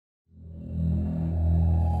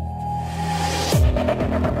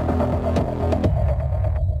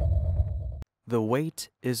The wait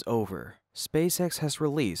is over. SpaceX has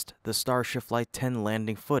released the Starship Flight 10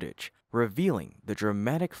 landing footage, revealing the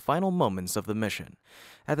dramatic final moments of the mission.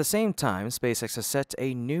 At the same time, SpaceX has set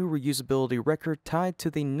a new reusability record tied to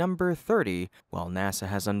the number 30, while NASA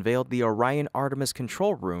has unveiled the Orion Artemis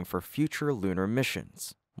control room for future lunar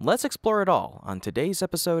missions. Let's explore it all on today's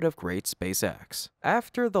episode of Great SpaceX.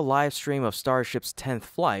 After the live stream of Starship's 10th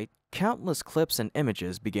flight, countless clips and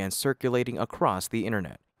images began circulating across the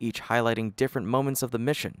internet, each highlighting different moments of the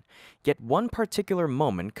mission. Yet one particular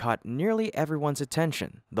moment caught nearly everyone's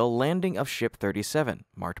attention: the landing of Ship 37,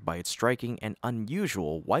 marked by its striking and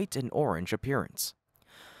unusual white and orange appearance.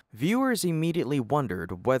 Viewers immediately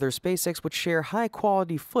wondered whether SpaceX would share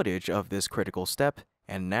high-quality footage of this critical step,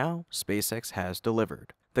 and now SpaceX has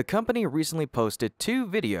delivered. The company recently posted 2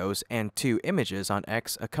 videos and 2 images on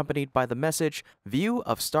X accompanied by the message, "View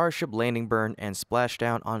of Starship landing burn and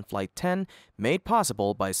splashdown on Flight 10 made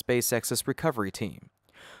possible by SpaceX's recovery team."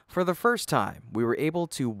 For the first time, we were able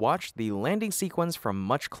to watch the landing sequence from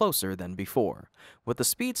much closer than before, with the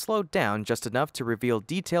speed slowed down just enough to reveal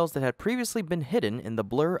details that had previously been hidden in the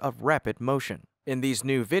blur of rapid motion. In these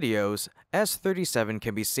new videos, S37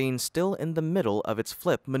 can be seen still in the middle of its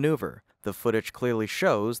flip maneuver. The footage clearly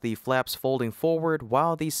shows the flaps folding forward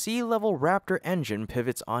while the sea-level Raptor engine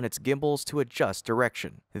pivots on its gimbals to adjust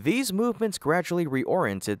direction. These movements gradually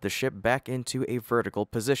reoriented the ship back into a vertical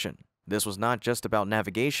position. This was not just about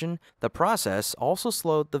navigation. The process also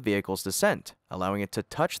slowed the vehicle's descent, allowing it to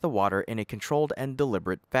touch the water in a controlled and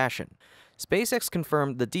deliberate fashion. SpaceX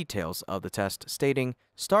confirmed the details of the test, stating,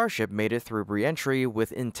 "Starship made it through re-entry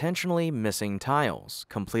with intentionally missing tiles,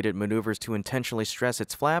 completed maneuvers to intentionally stress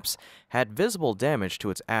its flaps, had visible damage to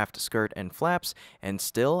its aft skirt and flaps, and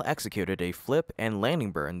still executed a flip and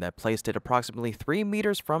landing burn that placed it approximately 3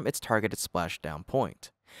 meters from its targeted splashdown point."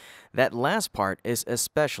 That last part is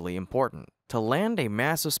especially important. To land a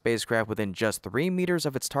massive spacecraft within just 3 meters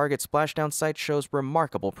of its target splashdown site shows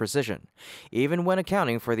remarkable precision, even when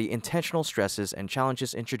accounting for the intentional stresses and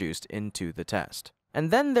challenges introduced into the test.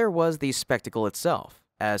 And then there was the spectacle itself.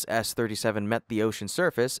 As S37 met the ocean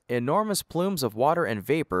surface, enormous plumes of water and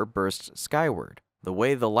vapor burst skyward. The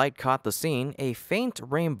way the light caught the scene, a faint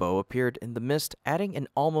rainbow appeared in the mist, adding an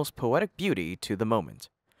almost poetic beauty to the moment.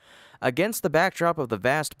 Against the backdrop of the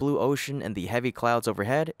vast blue ocean and the heavy clouds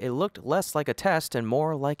overhead, it looked less like a test and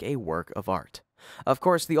more like a work of art. Of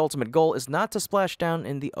course, the ultimate goal is not to splash down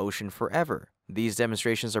in the ocean forever. These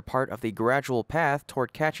demonstrations are part of the gradual path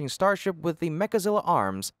toward catching Starship with the Mechazilla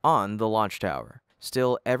arms on the launch tower.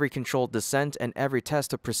 Still, every controlled descent and every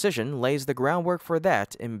test of precision lays the groundwork for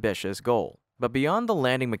that ambitious goal. But beyond the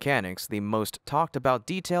landing mechanics, the most talked about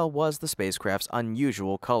detail was the spacecraft's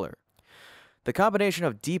unusual color. The combination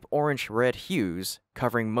of deep orange-red hues,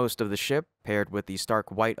 covering most of the ship, paired with the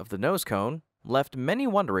stark white of the nose cone, left many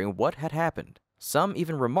wondering what had happened. Some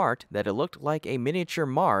even remarked that it looked like a miniature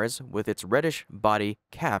Mars with its reddish body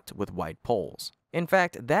capped with white poles. In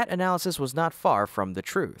fact, that analysis was not far from the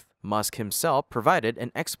truth. Musk himself provided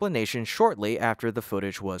an explanation shortly after the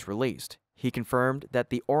footage was released. He confirmed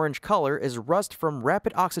that the orange color is rust from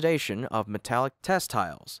rapid oxidation of metallic test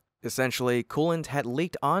tiles. Essentially, coolant had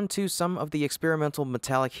leaked onto some of the experimental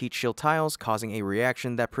metallic heat shield tiles, causing a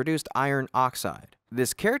reaction that produced iron oxide.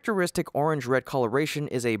 This characteristic orange-red coloration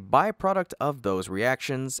is a byproduct of those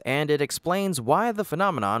reactions, and it explains why the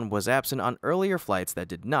phenomenon was absent on earlier flights that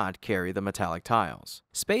did not carry the metallic tiles.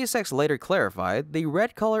 SpaceX later clarified the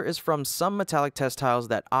red color is from some metallic test tiles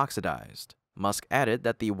that oxidized. Musk added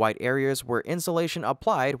that the white areas were insulation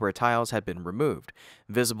applied where tiles had been removed,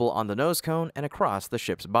 visible on the nose cone and across the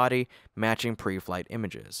ship's body, matching pre-flight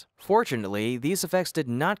images. Fortunately, these effects did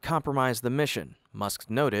not compromise the mission, Musk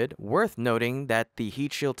noted, worth noting that the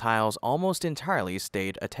heat shield tiles almost entirely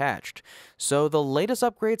stayed attached, so the latest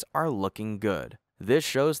upgrades are looking good. This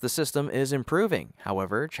shows the system is improving,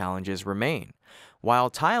 however, challenges remain.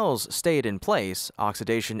 While tiles stayed in place,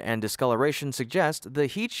 oxidation and discoloration suggest the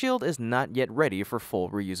heat shield is not yet ready for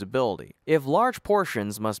full reusability. If large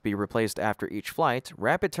portions must be replaced after each flight,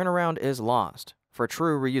 rapid turnaround is lost. For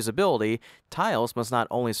true reusability, tiles must not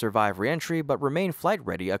only survive re-entry but remain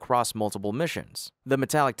flight-ready across multiple missions. The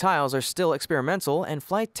metallic tiles are still experimental, and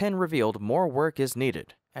Flight 10 revealed more work is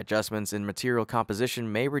needed. Adjustments in material composition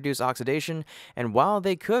may reduce oxidation, and while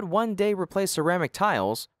they could one day replace ceramic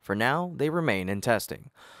tiles, for now they remain in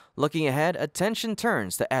testing. Looking ahead, attention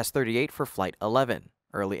turns to S38 for Flight 11.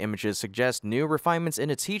 Early images suggest new refinements in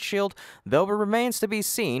its heat shield, though it remains to be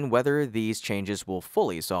seen whether these changes will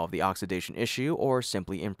fully solve the oxidation issue or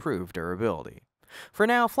simply improve durability. For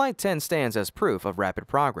now, Flight 10 stands as proof of rapid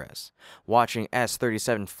progress. Watching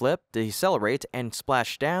S37 flip, decelerate, and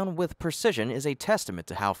splash down with precision is a testament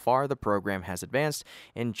to how far the program has advanced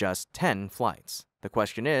in just 10 flights. The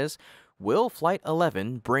question is, will Flight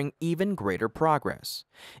 11 bring even greater progress?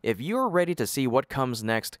 If you're ready to see what comes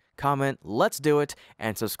next, comment "Let's do it"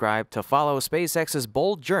 and subscribe to follow SpaceX's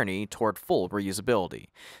bold journey toward full reusability.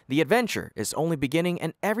 The adventure is only beginning,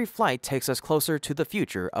 and every flight takes us closer to the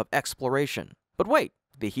future of exploration. But wait!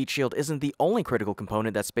 The heat shield isn't the only critical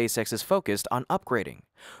component that SpaceX is focused on upgrading.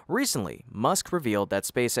 Recently, Musk revealed that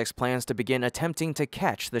SpaceX plans to begin attempting to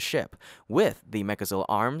catch the ship, with the Mechazilla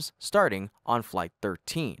arms starting on Flight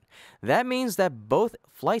 13. That means that both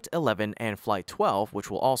Flight 11 and Flight 12,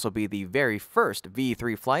 which will also be the very first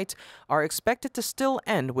V3 flight, are expected to still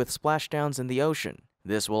end with splashdowns in the ocean.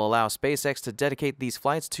 This will allow SpaceX to dedicate these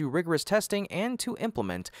flights to rigorous testing and to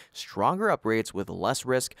implement stronger upgrades with less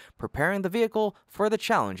risk, preparing the vehicle for the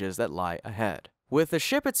challenges that lie ahead. With the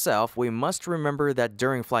ship itself, we must remember that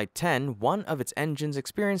during Flight 10, one of its engines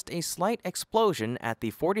experienced a slight explosion at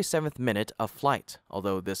the 47th minute of flight.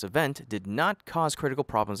 Although this event did not cause critical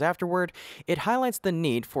problems afterward, it highlights the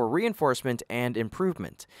need for reinforcement and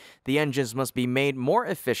improvement. The engines must be made more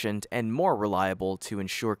efficient and more reliable to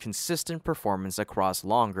ensure consistent performance across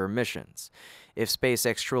longer missions. If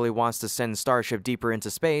SpaceX truly wants to send Starship deeper into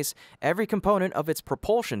space, every component of its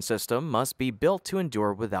propulsion system must be built to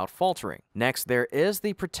endure without faltering. Next, there is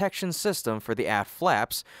the protection system for the aft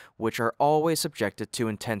flaps, which are always subjected to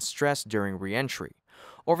intense stress during re-entry.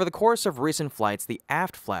 Over the course of recent flights, the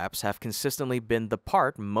aft flaps have consistently been the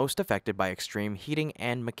part most affected by extreme heating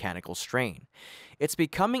and mechanical strain. It's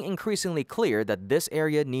becoming increasingly clear that this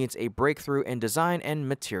area needs a breakthrough in design and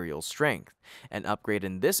material strength. An upgrade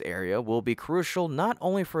in this area will be crucial not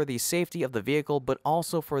only for the safety of the vehicle but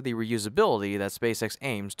also for the reusability that SpaceX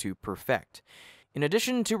aims to perfect. In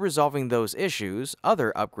addition to resolving those issues,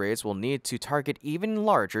 other upgrades will need to target even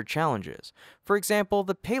larger challenges. For example,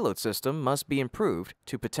 the payload system must be improved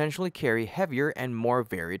to potentially carry heavier and more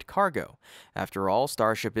varied cargo. After all,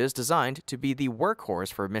 Starship is designed to be the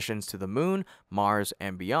workhorse for missions to the Moon, Mars,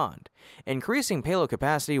 and beyond. Increasing payload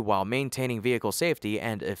capacity while maintaining vehicle safety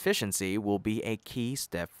and efficiency will be a key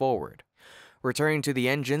step forward. Returning to the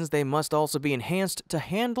engines, they must also be enhanced to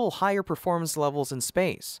handle higher performance levels in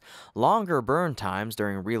space. Longer burn times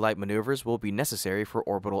during relight maneuvers will be necessary for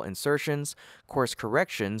orbital insertions, course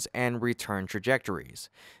corrections, and return trajectories.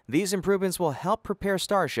 These improvements will help prepare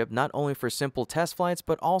Starship not only for simple test flights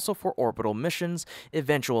but also for orbital missions,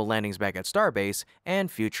 eventual landings back at Starbase,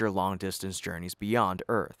 and future long-distance journeys beyond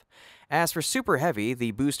Earth. As for Super Heavy,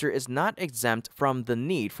 the booster is not exempt from the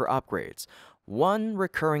need for upgrades. One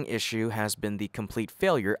recurring issue has been the complete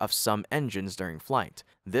failure of some engines during flight.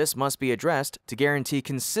 This must be addressed to guarantee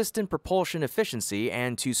consistent propulsion efficiency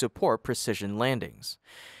and to support precision landings.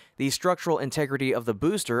 The structural integrity of the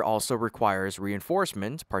booster also requires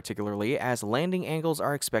reinforcement, particularly as landing angles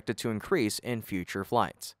are expected to increase in future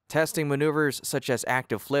flights. Testing maneuvers such as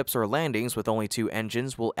active flips or landings with only two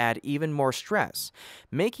engines will add even more stress,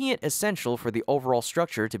 making it essential for the overall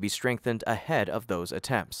structure to be strengthened ahead of those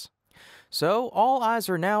attempts. So, all eyes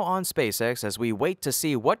are now on SpaceX as we wait to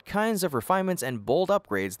see what kinds of refinements and bold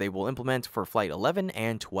upgrades they will implement for Flight 11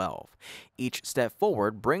 and 12. Each step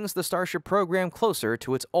forward brings the Starship program closer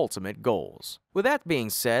to its ultimate goals. With that being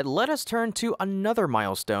said, let us turn to another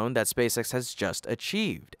milestone that SpaceX has just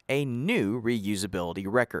achieved, a new reusability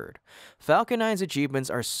record. Falcon 9's achievements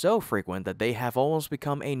are so frequent that they have almost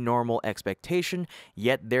become a normal expectation,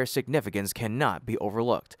 yet their significance cannot be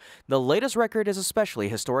overlooked. The latest record is especially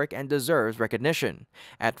historic and deserves recognition.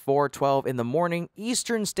 At 4:12 in the morning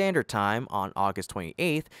Eastern Standard Time on August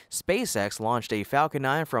 28th, SpaceX launched a Falcon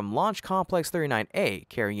 9 from Launch Complex 39A,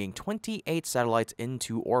 carrying 28 satellites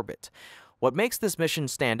into orbit. What makes this mission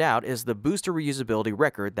stand out is the booster reusability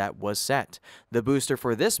record that was set. The booster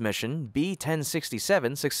for this mission,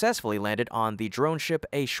 B-1067, successfully landed on the drone ship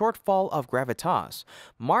A Shortfall of Gravitas,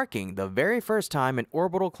 marking the very first time an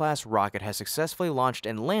orbital-class rocket has successfully launched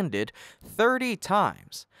and landed 30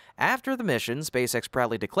 times. After the mission, SpaceX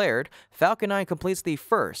proudly declared, Falcon 9 completes the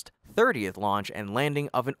first 30th launch and landing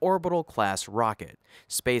of an orbital-class rocket.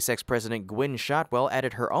 SpaceX President Gwynne Shotwell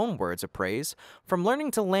added her own words of praise. From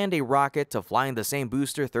learning to land a rocket to flying the same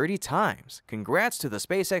booster 30 times, congrats to the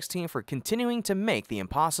SpaceX team for continuing to make the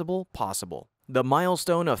impossible possible. The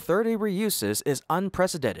milestone of 30 reuses is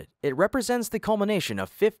unprecedented. It represents the culmination of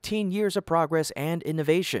 15 years of progress and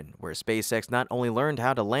innovation, where SpaceX not only learned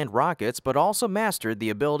how to land rockets, but also mastered the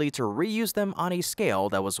ability to reuse them on a scale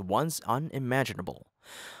that was once unimaginable.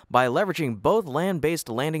 By leveraging both land-based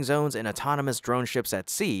landing zones and autonomous drone ships at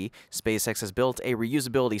sea, SpaceX has built a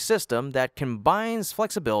reusability system that combines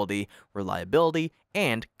flexibility, reliability,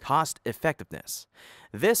 and cost-effectiveness.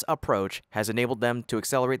 This approach has enabled them to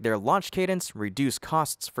accelerate their launch cadence, reduce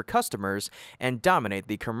costs for customers, and dominate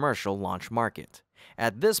the commercial launch market.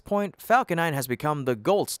 At this point, Falcon 9 has become the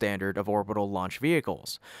gold standard of orbital launch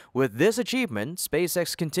vehicles. With this achievement,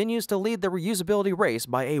 SpaceX continues to lead the reusability race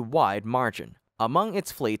by a wide margin. Among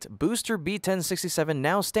its fleet, booster B-1067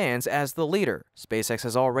 now stands as the leader. SpaceX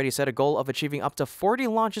has already set a goal of achieving up to 40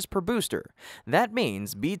 launches per booster. That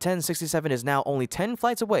means B-1067 is now only 10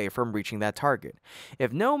 flights away from reaching that target.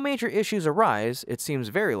 If no major issues arise, it seems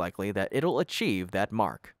very likely that it'll achieve that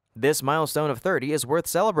mark. This milestone of 30 is worth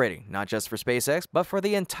celebrating, not just for SpaceX, but for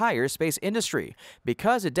the entire space industry,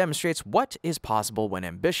 because it demonstrates what is possible when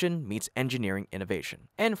ambition meets engineering innovation.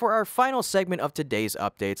 And for our final segment of today's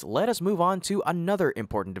updates, let us move on to another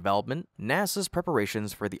important development, NASA's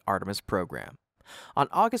preparations for the Artemis program. On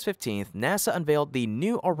August 15th, NASA unveiled the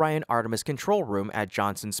new Orion Artemis control room at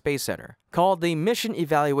Johnson Space Center. Called the Mission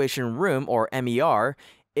Evaluation Room, or MER,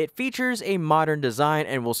 it features a modern design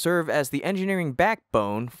and will serve as the engineering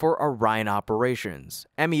backbone for Orion operations.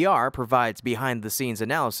 MER provides behind-the-scenes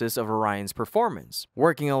analysis of Orion's performance,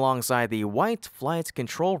 working alongside the White Flight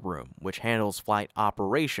Control Room, which handles flight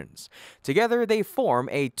operations. Together, they form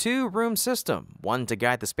a two-room system, one to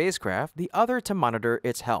guide the spacecraft, the other to monitor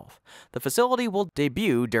its health. The facility will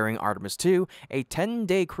debut during Artemis II, a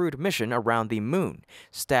 10-day crewed mission around the Moon.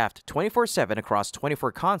 Staffed 24/7 across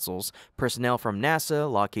 24 consoles, personnel from NASA,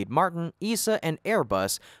 Lockheed Martin, ESA, and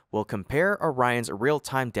Airbus will compare Orion's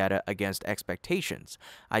real-time data against expectations,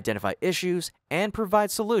 identify issues, and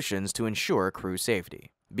provide solutions to ensure crew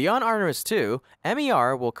safety. Beyond Artemis II,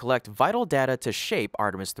 MER will collect vital data to shape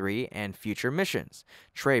Artemis III and future missions.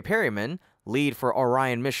 Trey Perryman, lead for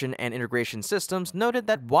Orion Mission and Integration Systems, noted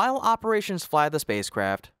that while operations fly the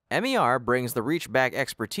spacecraft, MER brings the reach-back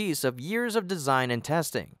expertise of years of design and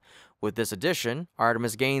testing. With this addition,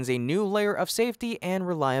 Artemis gains a new layer of safety and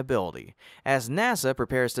reliability. As NASA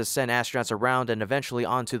prepares to send astronauts around and eventually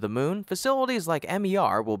onto the Moon, facilities like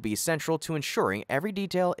MER will be central to ensuring every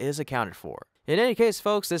detail is accounted for. In any case,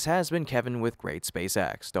 folks, this has been Kevin with Great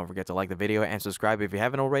SpaceX. Don't forget to like the video and subscribe if you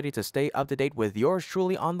haven't already to stay up to date with yours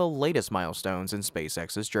truly on the latest milestones in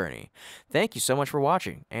SpaceX's journey. Thank you so much for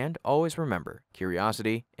watching, and always remember,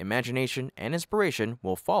 curiosity, imagination, and inspiration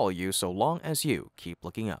will follow you so long as you keep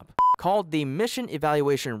looking up. Called the Mission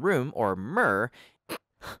Evaluation Room, or MER,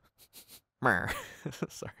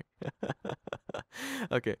 sorry.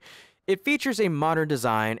 Okay. It features a modern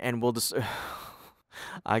design and will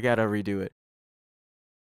I gotta redo it.